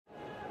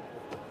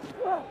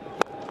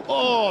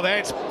Oh,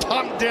 that's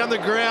pumped down the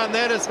ground.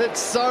 That is hit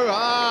so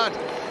hard.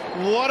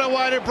 What a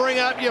way to bring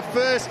up your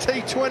first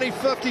T20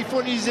 50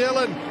 for New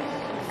Zealand.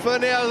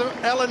 Finn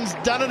Allen's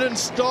done it in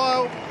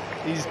style.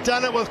 He's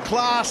done it with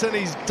class and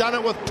he's done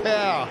it with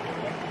power.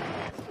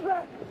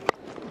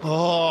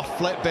 Oh,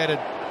 flat batted.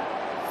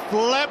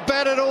 Flat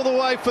batted all the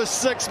way for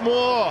 6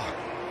 more.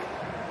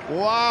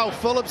 Wow,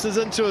 Phillips is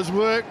into his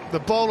work. The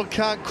bowler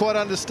can't quite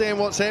understand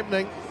what's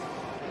happening.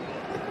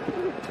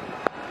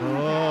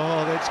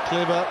 Oh, that's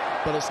clever,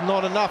 but it's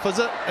not enough, is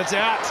it? It's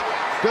out.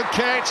 Good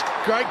catch,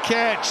 great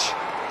catch.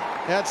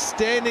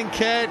 Outstanding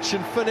catch,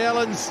 and Finn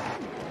Allen's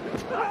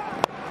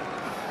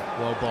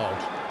well bowled.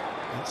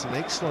 That's an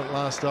excellent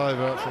last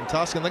over from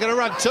Tuscan. They're going to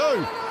run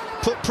 2.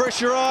 Put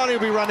pressure on, he'll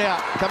be run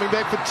out. Coming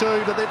back for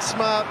 2, but that's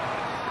smart.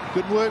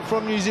 Good work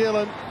from New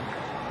Zealand.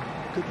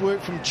 Good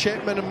work from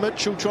Chapman and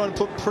Mitchell trying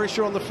to put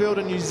pressure on the field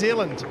in New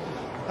Zealand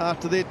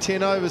after their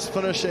 10 overs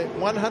finish at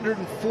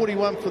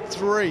 141 for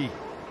 3.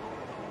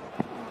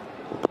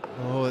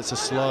 Oh, it's a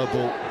slow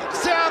ball.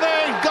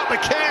 Southey got the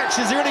catch.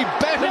 Is there any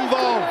bat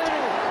involved?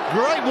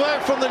 Great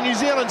work from the New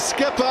Zealand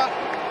skipper.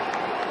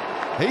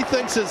 He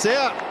thinks it's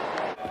out.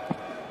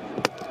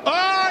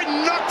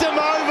 Oh, knocked him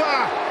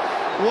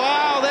over.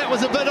 Wow, that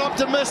was a bit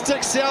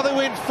optimistic. Southey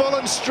went full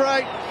and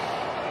straight.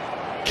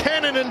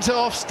 Cannon into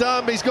off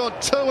stump. He's got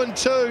 2 and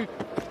 2.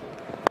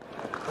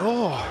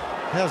 Oh,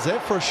 how's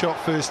that for a shot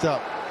first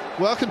up?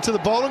 Welcome to the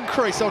bowling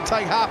crease. I'll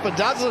take half a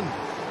dozen.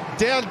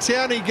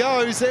 Downtown he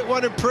goes. That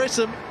won't impress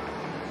him.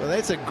 Well,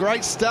 that's a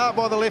great start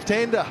by the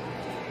left-hander.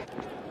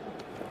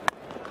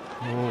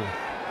 Oh,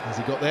 has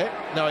he got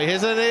that? No, he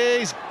hasn't.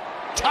 He's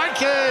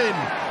taken.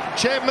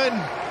 Chapman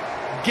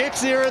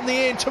gets there in the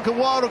end. Took a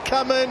while to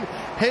come in.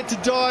 Had to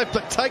dive,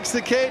 but takes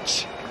the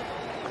catch.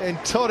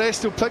 And Todd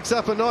Astle picks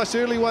up a nice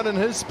early one in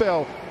his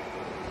spell.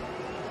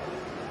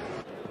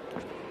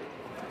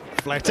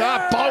 Flat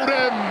up, bowled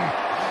him.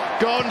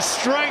 Gone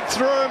straight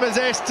through him as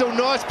Astle.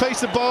 Nice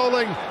piece of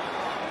bowling.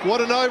 What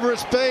an over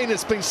it's been.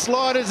 It's been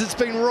sliders, it's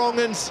been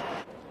wrong-ins.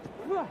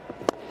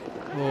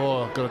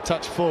 Oh, got a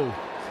touch full.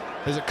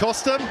 Has it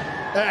cost him? It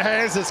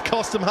has. It's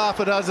cost him half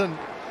a dozen.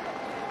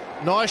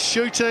 Nice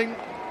shooting.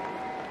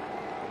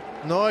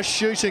 Nice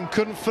shooting.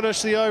 Couldn't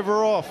finish the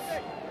over off.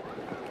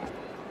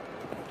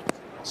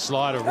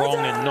 Slider wrong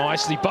and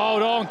nicely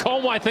bowled on.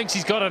 Conway thinks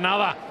he's got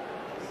another.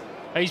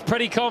 He's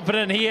pretty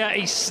confident here.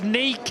 He's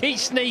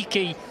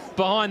sneaky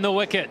behind the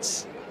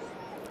wickets.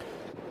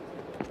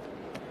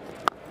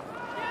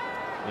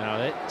 Now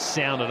that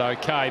sounded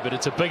okay, but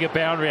it's a bigger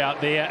boundary out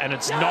there and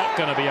it's not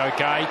going to be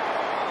okay.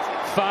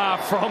 Far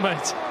from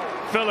it.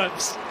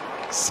 Phillips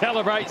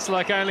celebrates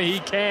like only he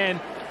can.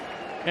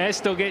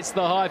 Astle gets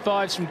the high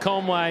fives from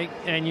Conway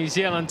and New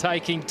Zealand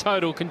taking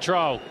total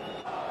control.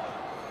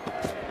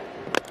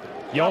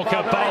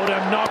 Yorker bowled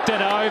him, knocked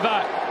it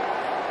over.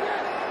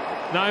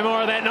 No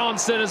more of that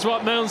nonsense is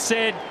what Mills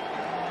said.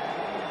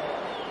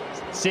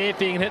 See if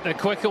he can hit the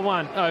quicker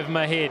one over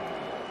my head.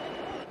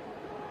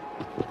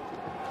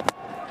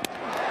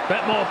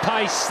 Bit more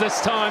pace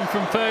this time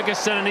from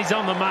Ferguson and he's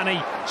on the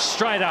money,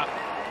 straight up.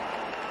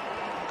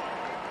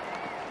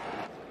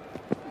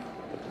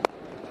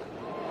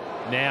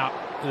 Now,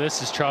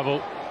 this is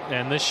trouble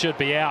and this should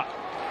be out.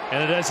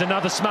 And it is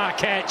another smart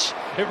catch.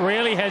 It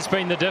really has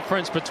been the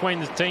difference between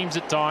the teams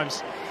at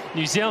times.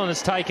 New Zealand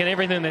has taken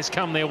everything that's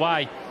come their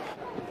way.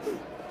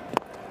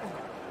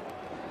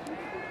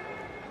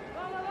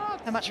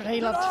 How much would he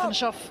love to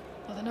finish off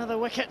with another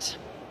wicket?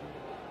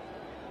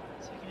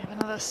 So we can have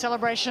another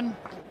celebration.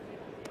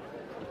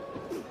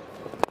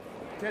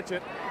 Catch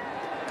it.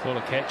 Call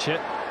a catch it,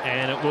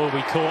 and it will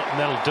be caught, and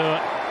that'll do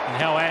it.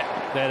 And how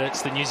apt that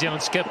it's the New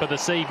Zealand skipper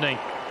this evening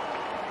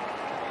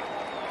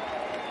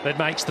that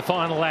makes the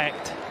final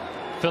act.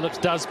 Phillips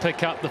does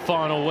pick up the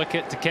final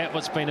wicket to cap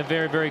what's been a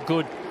very, very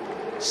good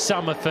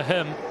summer for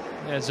him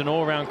as an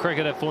all-round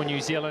cricketer for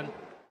New Zealand.